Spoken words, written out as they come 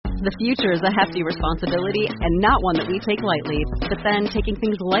The future is a hefty responsibility and not one that we take lightly. But then taking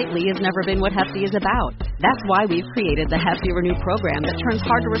things lightly has never been what Hefty is about. That's why we've created the Hefty Renew program that turns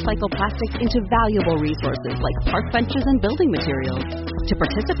hard-to-recycle plastics into valuable resources like park benches and building materials. To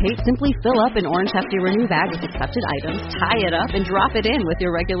participate, simply fill up an orange Hefty Renew bag with accepted items, tie it up, and drop it in with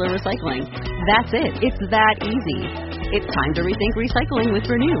your regular recycling. That's it. It's that easy. It's time to rethink recycling with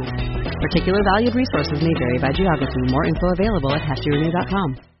Renew. Particular valued resources may vary by geography. More info available at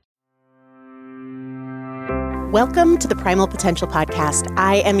heftyrenew.com. Welcome to the Primal Potential Podcast.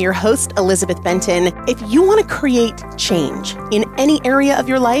 I am your host, Elizabeth Benton. If you want to create change in any area of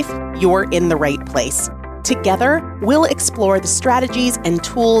your life, you're in the right place. Together, we'll explore the strategies and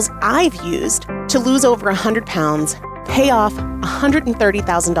tools I've used to lose over 100 pounds, pay off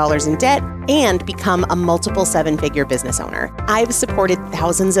 $130,000 in debt, and become a multiple seven-figure business owner. I've supported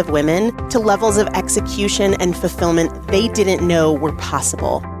thousands of women to levels of execution and fulfillment they didn't know were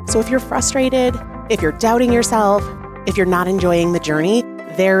possible. So if you're frustrated, if you're doubting yourself, if you're not enjoying the journey,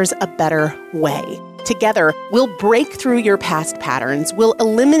 there's a better way. Together, we'll break through your past patterns, we'll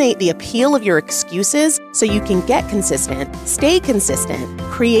eliminate the appeal of your excuses so you can get consistent, stay consistent,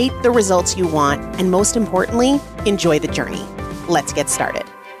 create the results you want, and most importantly, enjoy the journey. Let's get started.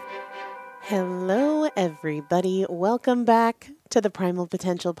 Hello, everybody. Welcome back to the Primal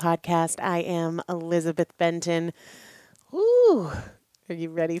Potential Podcast. I am Elizabeth Benton. Ooh. Are you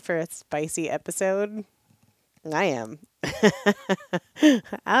ready for a spicy episode? I am.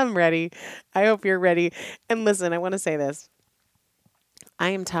 I'm ready. I hope you're ready. And listen, I want to say this.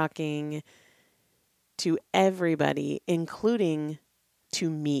 I am talking to everybody, including to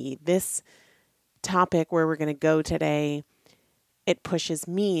me. This topic where we're going to go today, it pushes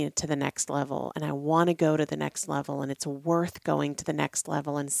me to the next level. And I want to go to the next level. And it's worth going to the next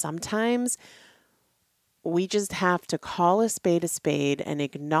level. And sometimes we just have to call a spade and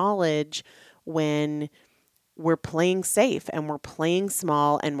acknowledge when we're playing safe and we're playing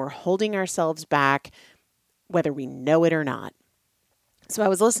small and we're holding ourselves back, whether we know it or not. So I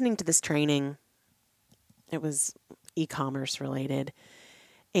was listening to this training. It was e-commerce related,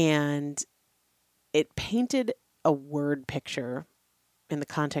 and it painted a word picture in the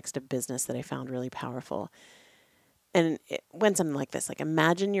context of business that I found really powerful. And it went something like this, like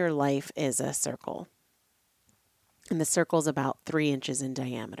imagine your life is a circle. And the circle's about 3 inches in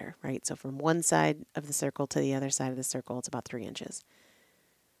diameter, right? So from one side of the circle to the other side of the circle, it's about 3 inches.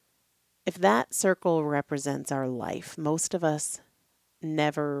 If that circle represents our life, most of us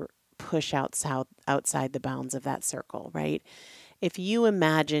never push outside the bounds of that circle, right? If you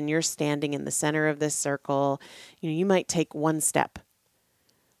imagine you're standing in the center of this circle, you might take one step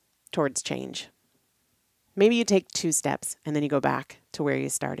towards change. Maybe you take 2 steps and then you go back to where you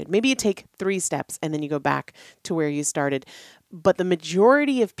started. Maybe you take 3 steps and then you go back to where you started. But the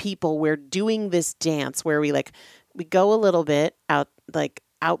majority of people, we're doing this dance where we go a little bit out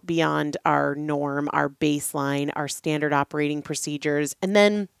beyond our norm, our baseline, our standard operating procedures. And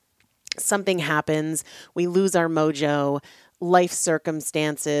then something happens. We lose our mojo. Life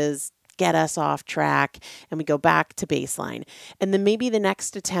circumstances get us off track and we go back to baseline. And then maybe the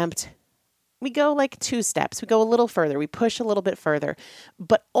next attempt, we go 2 steps. We go a little further. We push a little bit further.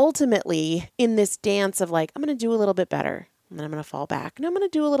 But ultimately, in this dance of I'm going to do a little bit better, and then I'm going to fall back, and I'm going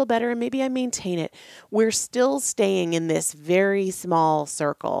to do a little better, and maybe I maintain it. We're still staying in this very small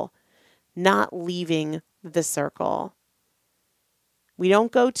circle, not leaving the circle. We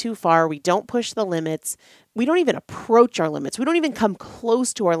don't go too far. We don't push the limits. We don't even approach our limits. We don't even come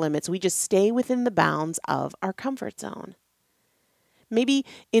close to our limits. We just stay within the bounds of our comfort zone. Maybe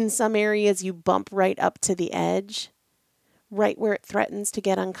in some areas you bump right up to the edge, right where it threatens to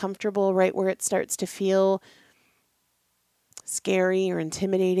get uncomfortable, right where it starts to feel scary or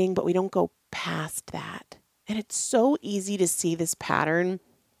intimidating, but we don't go past that. And it's so easy to see this pattern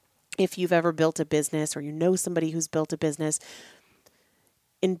if you've ever built a business or you know somebody who's built a business.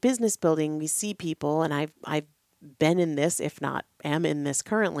 In business building, we see people, and I've been in this, if not am in this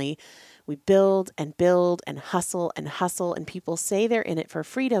currently. We build and hustle, and people say they're in it for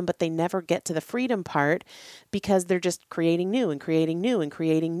freedom, but they never get to the freedom part because they're just creating new,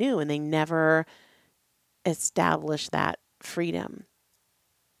 and they never establish that freedom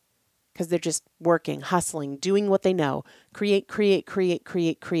because they're just working, hustling, doing what they know, create.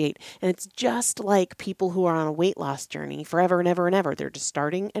 And it's just like people who are on a weight loss journey forever and ever and ever. They're just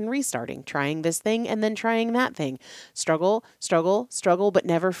starting and restarting, trying this thing and then trying that thing. Struggle, but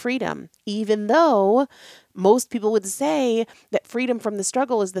never freedom. Even though most people would say that freedom from the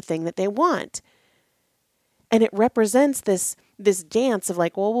struggle is the thing that they want. And it represents this this dance of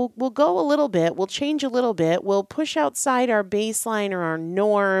like, well, we'll go a little bit, we'll change a little bit, we'll push outside our baseline or our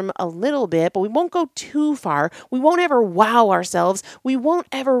norm a little bit, but we won't go too far. We won't ever wow ourselves. We won't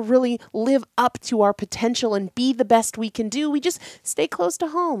ever really live up to our potential and be the best we can do. We just stay close to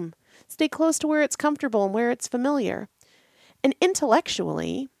home, stay close to where it's comfortable and where it's familiar. And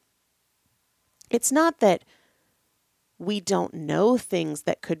intellectually, it's not that we don't know things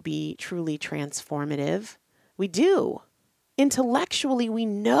that could be truly transformative. We do. Intellectually, we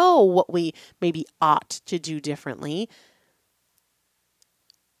know what we maybe ought to do differently,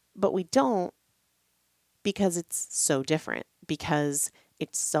 but we don't because it's so different, because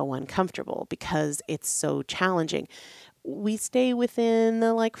it's so uncomfortable, because it's so challenging. We stay within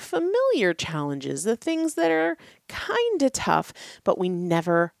the like familiar challenges, the things that are kind of tough, but we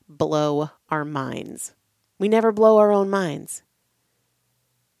never blow our minds. We never blow our own minds.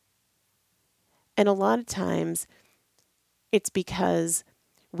 And a lot of times it's because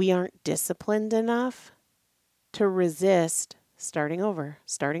we aren't disciplined enough to resist starting over,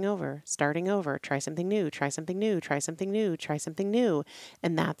 try something new, try something new, try something new, try something new.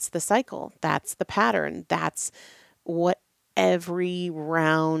 And that's the cycle. That's the pattern. That's what every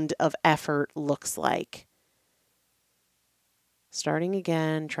round of effort looks like. Starting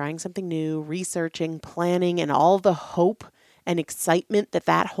again, trying something new, researching, planning, and all the hope and excitement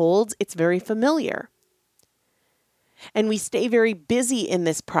that holds, it's very familiar. And we stay very busy in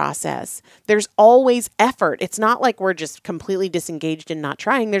this process. There's always effort. It's not like we're just completely disengaged and not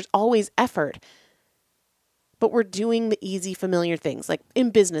trying. There's always effort. But we're doing the easy, familiar things. Like in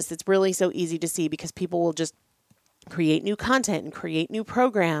business, it's really so easy to see because people will just create new content and create new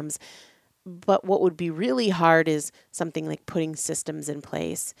programs. But what would be really hard is something like putting systems in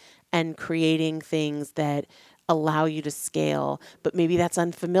place and creating things that allow you to scale, but maybe that's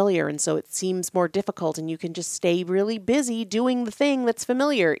unfamiliar. And so it seems more difficult and you can just stay really busy doing the thing that's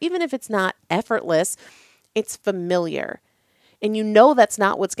familiar. Even if it's not effortless, it's familiar. And you know that's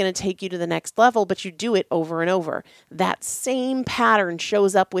not what's going to take you to the next level, but you do it over and over. That same pattern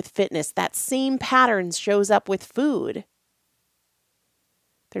shows up with fitness. That same pattern shows up with food.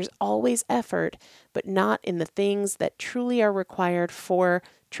 There's always effort, but not in the things that truly are required for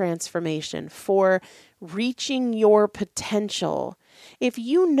transformation, for reaching your potential. If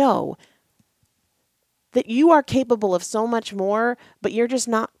you know that you are capable of so much more, but you're just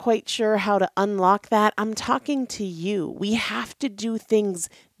not quite sure how to unlock that, I'm talking to you. We have to do things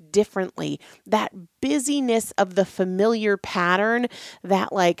differently. That busyness of the familiar pattern,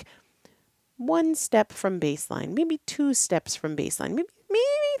 that like 1 step from baseline, maybe 2 steps from baseline, maybe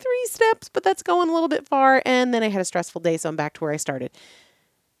 3 steps, but that's going a little bit far. And then I had a stressful day, so I'm back to where I started.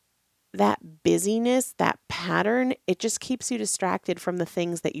 That busyness, that pattern, it just keeps you distracted from the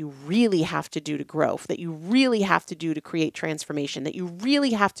things that you really have to do to grow, that you really have to do to create transformation, that you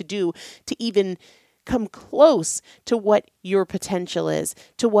really have to do to even come close to what your potential is,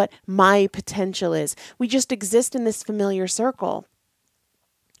 to what my potential is. We just exist in this familiar circle,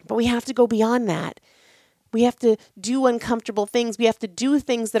 but we have to go beyond that. We have to do uncomfortable things. We have to do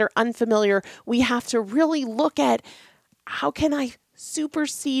things that are unfamiliar. We have to really look at how can I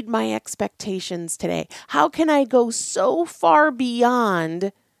supersede my expectations today? How can I go so far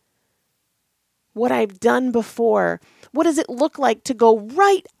beyond what I've done before? What does it look like to go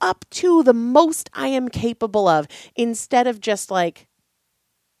right up to the most I am capable of instead of just like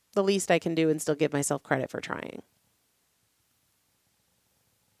the least I can do and still give myself credit for trying?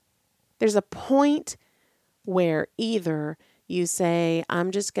 There's a point where either you say,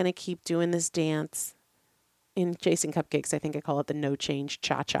 I'm just going to keep doing this dance. In Chasing Cupcakes, I think I call it the no change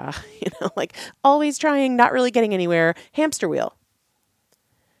cha-cha, like always trying, not really getting anywhere, hamster wheel.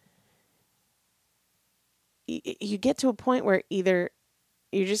 You get to a point where either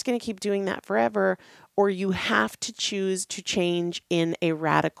you're just going to keep doing that forever, or you have to choose to change in a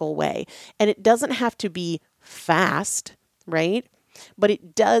radical way. And it doesn't have to be fast, right? But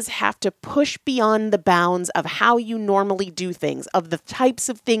it does have to push beyond the bounds of how you normally do things, of the types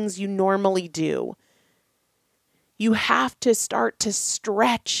of things you normally do. You have to start to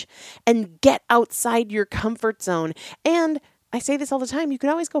stretch and get outside your comfort zone. And I say this all the time, you can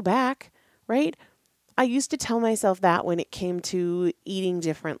always go back, right? I used to tell myself that when it came to eating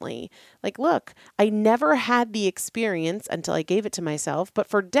differently. Like, look, I never had the experience until I gave it to myself, but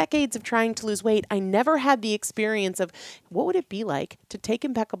for decades of trying to lose weight, I never had the experience of what would it be like to take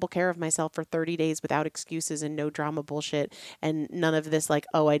impeccable care of myself for 30 days without excuses and no drama bullshit and none of this like,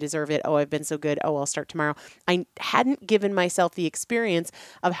 oh, I deserve it. Oh, I've been so good. Oh, I'll start tomorrow. I hadn't given myself the experience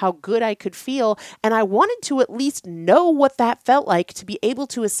of how good I could feel, and I wanted to at least know what that felt like to be able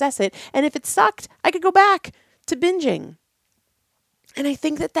to assess it, and if it sucked, I could go back to binging. And I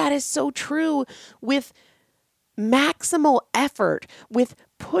think that that is so true with maximal effort, with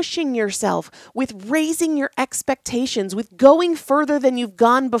pushing yourself, with raising your expectations, with going further than you've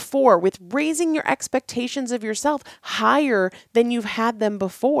gone before, with raising your expectations of yourself higher than you've had them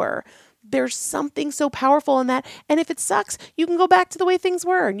before. There's something so powerful in that. And if it sucks, you can go back to the way things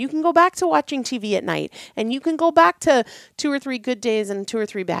were, and you can go back to watching TV at night, and you can go back to 2 or 3 good days and 2 or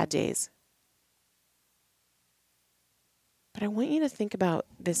 3 bad days. But I want you to think about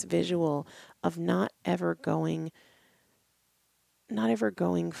this visual of not ever going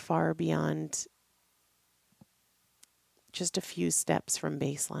far beyond just a few steps from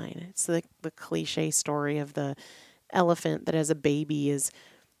baseline. It's like the cliche story of the elephant that as a baby is,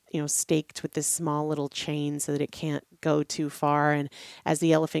 staked with this small little chain so that it can't go too far. And as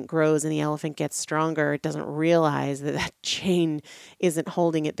the elephant grows and the elephant gets stronger, it doesn't realize that that chain isn't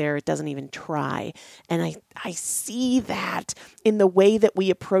holding it there. It doesn't even try. And I see that in the way that we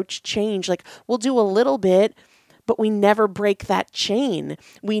approach change. Like, we'll do a little bit, but we never break that chain.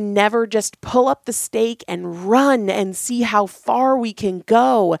 We never just pull up the stake and run and see how far we can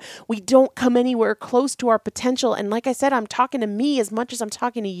go. We don't come anywhere close to our potential. And like I said, I'm talking to me as much as I'm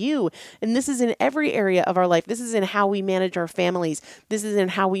talking to you. And this is in every area of our life. This is in how we manage our families. This is in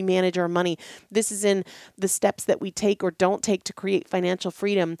how we manage our money. This is in the steps that we take or don't take to create financial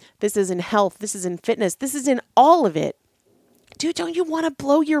freedom. This is in health. This is in fitness. This is in all of it. Dude, don't you want to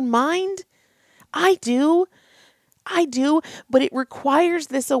blow your mind? I do, but it requires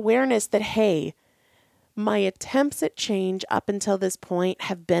this awareness that, hey, my attempts at change up until this point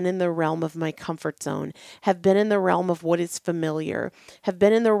have been in the realm of my comfort zone, have been in the realm of what is familiar, have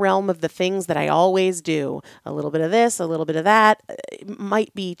been in the realm of the things that I always do. A little bit of this, a little bit of that. It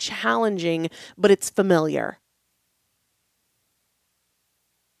might be challenging, but it's familiar.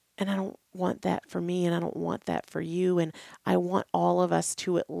 And I don't want that for me, and I don't want that for you. And I want all of us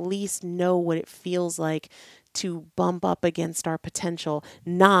to at least know what it feels like to bump up against our potential,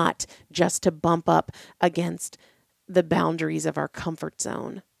 not just to bump up against the boundaries of our comfort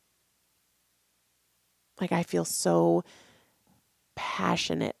zone. Like, I feel so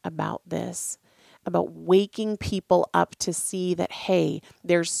passionate about this, about waking people up to see that, hey,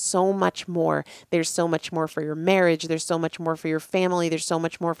 there's so much more. There's so much more for your marriage. There's so much more for your family. There's so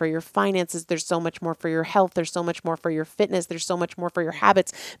much more for your finances. There's so much more for your health. There's so much more for your fitness. There's so much more for your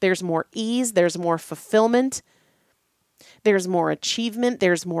habits. There's more ease. There's more fulfillment. There's more achievement.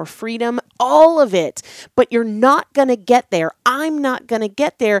 There's more freedom, all of it. But you're not going to get there. I'm not going to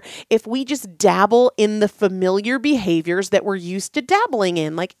get there if we just dabble in the familiar behaviors that we're used to dabbling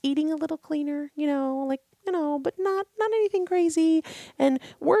in, like eating a little cleaner, but not anything crazy, and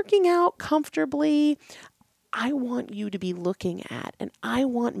working out comfortably. I want you to be looking at, and I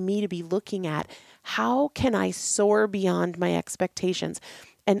want me to be looking at, how can I soar beyond my expectations?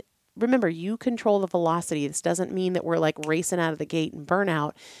 And remember, you control the velocity. This doesn't mean that we're like racing out of the gate and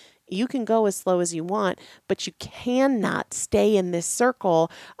burnout. You can go as slow as you want, but you cannot stay in this circle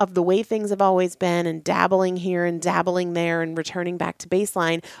of the way things have always been and dabbling here and dabbling there and returning back to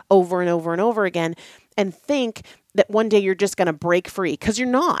baseline over and over and over again and think that one day you're just going to break free, because you're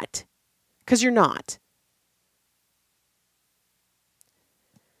not.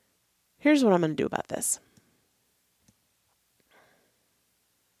 Here's what I'm going to do about this.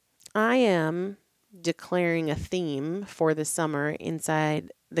 I am declaring a theme for the summer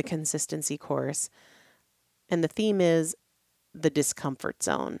inside the consistency course. And the theme is the discomfort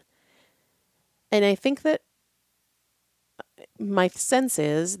zone. And I think that my sense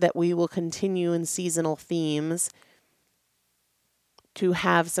is that we will continue in seasonal themes to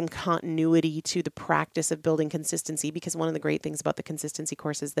have some continuity to the practice of building consistency, because one of the great things about the consistency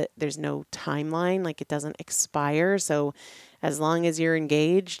course is that there's no timeline, like it doesn't expire. So as long as you're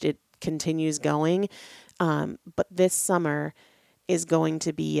engaged, it continues going. But this summer is going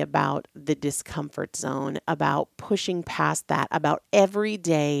to be about the discomfort zone, about pushing past that, about every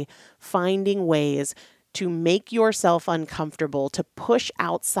day finding ways to make yourself uncomfortable, to push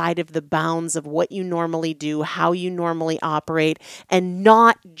outside of the bounds of what you normally do, how you normally operate, and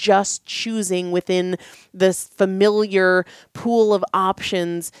not just choosing within this familiar pool of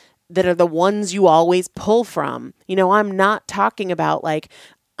options that are the ones you always pull from. I'm not talking about like,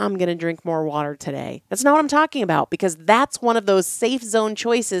 I'm going to drink more water today. That's not what I'm talking about, because that's one of those safe zone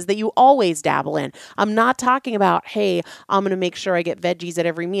choices that you always dabble in. I'm not talking about, hey, I'm going to make sure I get veggies at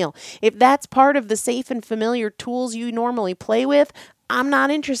every meal. If that's part of the safe and familiar tools you normally play with, I'm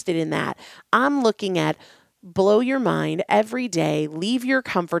not interested in that. I'm looking at blow your mind every day, leave your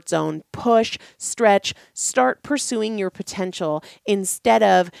comfort zone, push, stretch, start pursuing your potential instead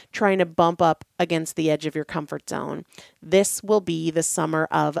of trying to bump up against the edge of your comfort zone. This will be the summer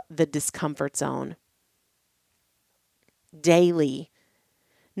of the discomfort zone. Daily.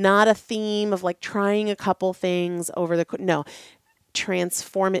 Not a theme of like trying a couple things over no,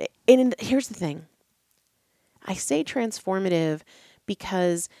 transformative. And here's the thing. I say transformative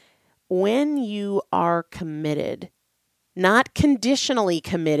because when you are committed, not conditionally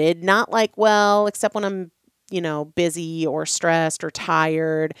committed, not like, well, except when I'm, busy or stressed or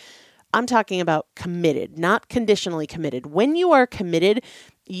tired. I'm talking about committed, not conditionally committed. When you are committed,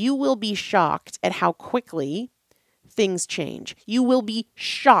 you will be shocked at how quickly things change. You will be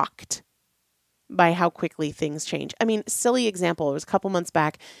shocked by how quickly things change. I mean, silly example. It was a couple months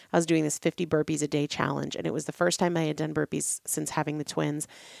back. I was doing this 50 burpees a day challenge, and it was the first time I had done burpees since having the twins.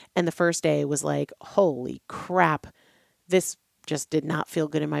 And the first day was like, holy crap, this just did not feel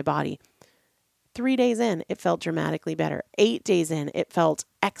good in my body. 3 days in, it felt dramatically better. 8 days in, it felt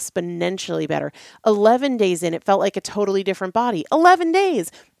exponentially better. 11 days in, it felt like a totally different body. 11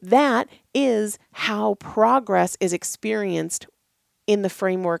 days. That is how progress is experienced in the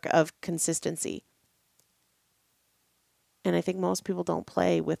framework of consistency. And I think most people don't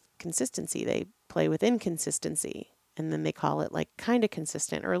play with consistency. They play with inconsistency. And then they call it like kind of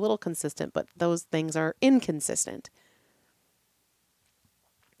consistent or a little consistent, but those things are inconsistent.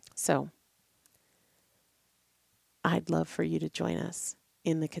 So I'd love for you to join us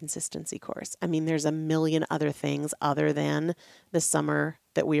in the consistency course. I mean, there's a million other things other than the summer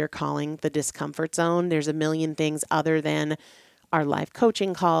that we are calling the discomfort zone. There's a million things other than our live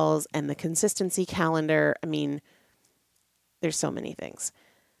coaching calls and the consistency calendar. I mean, there's so many things.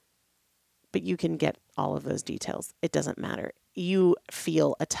 But you can get all of those details. It doesn't matter. You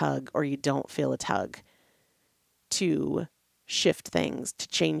feel a tug or you don't feel a tug to shift things, to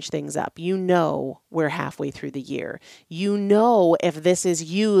change things up. You know we're halfway through the year. You know if this is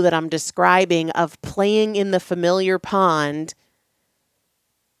you that I'm describing of playing in the familiar pond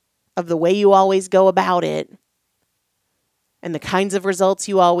of the way you always go about it and the kinds of results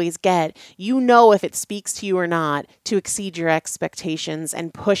you always get, you know if it speaks to you or not to exceed your expectations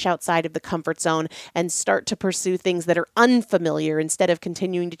and push outside of the comfort zone and start to pursue things that are unfamiliar instead of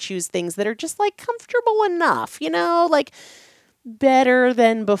continuing to choose things that are just like comfortable enough, like better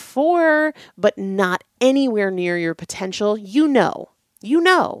than before, but not anywhere near your potential. You know.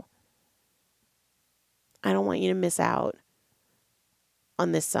 I don't want you to miss out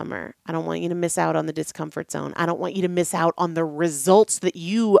on this summer. I don't want you to miss out on the discomfort zone. I don't want you to miss out on the results that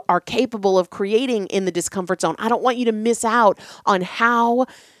you are capable of creating in the discomfort zone. I don't want you to miss out on how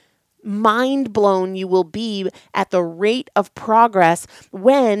mind blown you will be at the rate of progress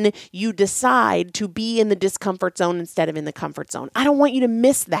when you decide to be in the discomfort zone instead of in the comfort zone. I don't want you to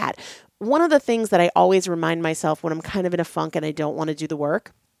miss that. One of the things that I always remind myself when I'm kind of in a funk and I don't want to do the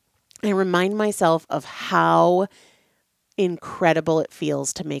work, I remind myself of how incredible it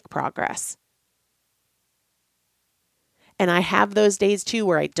feels to make progress. And I have those days too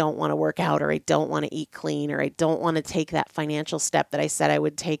where I don't want to work out or I don't want to eat clean or I don't want to take that financial step that I said I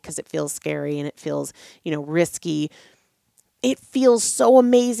would take because it feels scary and it feels, risky. It feels so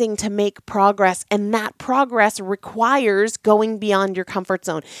amazing to make progress, and that progress requires going beyond your comfort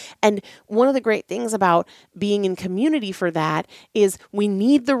zone. And one of the great things about being in community for that is we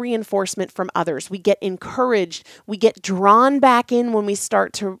need the reinforcement from others. We get encouraged. We get drawn back in when we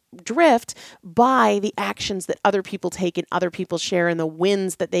start to drift by the actions that other people take and other people share and the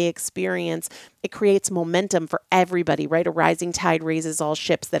wins that they experience. It creates momentum for everybody, right? A rising tide raises all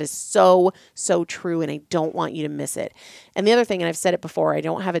ships. That is so, so true, and I don't want you to miss it. And the other thing, and I've said it before, I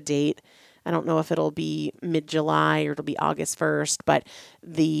don't have a date. I don't know if it'll be mid-July or it'll be August 1st, but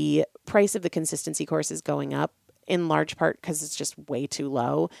the price of the consistency course is going up in large part because it's just way too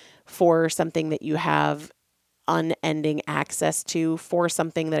low for something that you have unending access to, for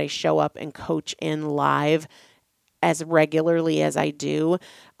something that I show up and coach in live as regularly as I do.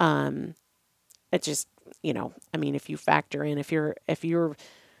 It just, if you factor in, if you're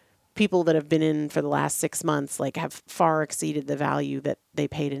people that have been in for the last 6 months, like have far exceeded the value that they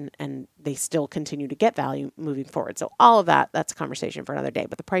paid and they still continue to get value moving forward. So all of that's a conversation for another day,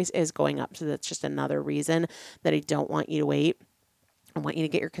 but the price is going up. So that's just another reason that I don't want you to wait. I want you to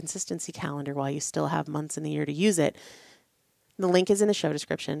get your consistency calendar while you still have months in the year to use it. The link is in the show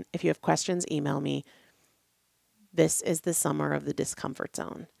description. If you have questions, email me. This is the summer of the discomfort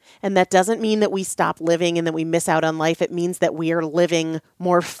zone. And that doesn't mean that we stop living and that we miss out on life. It means that we are living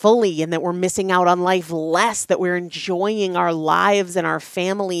more fully and that we're missing out on life less, that we're enjoying our lives and our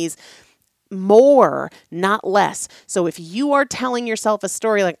families more, not less. So if you are telling yourself a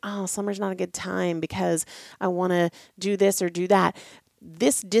story like, oh, summer's not a good time because I want to do this or do that,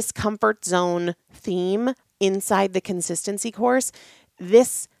 this discomfort zone theme inside the consistency course,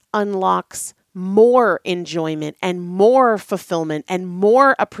 this unlocks more enjoyment and more fulfillment and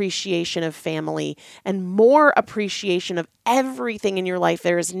more appreciation of family and more appreciation of everything in your life.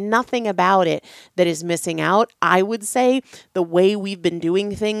 There is nothing about it that is missing out. I would say the way we've been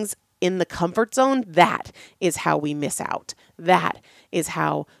doing things in the comfort zone, that is how we miss out. That is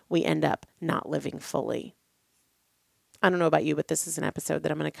how we end up not living fully. I don't know about you, but this is an episode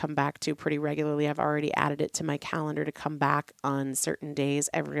that I'm going to come back to pretty regularly. I've already added it to my calendar to come back on certain days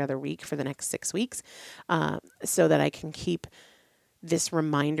every other week for the next 6 weeks, so that I can keep this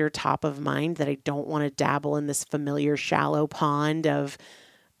reminder top of mind that I don't want to dabble in this familiar shallow pond of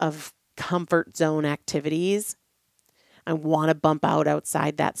comfort zone activities. I want to bump out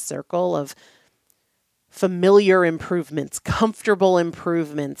outside that circle of familiar improvements, comfortable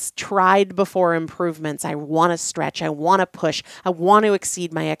improvements, tried before improvements. I want to stretch. I want to push. I want to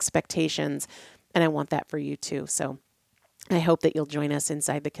exceed my expectations. And I want that for you too. So I hope that you'll join us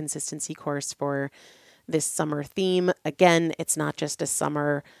inside the consistency course for this summer theme. Again, it's not just a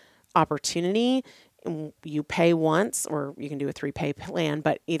summer opportunity. You pay once, or you can do a 3-pay plan,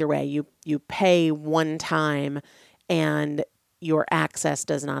 but either way, you pay one time and your access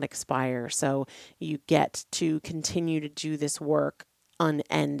does not expire. So you get to continue to do this work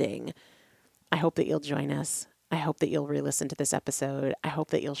unending. I hope that you'll join us. I hope that you'll re-listen to this episode. I hope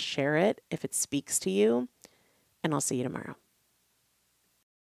that you'll share it if it speaks to you. And I'll see you tomorrow.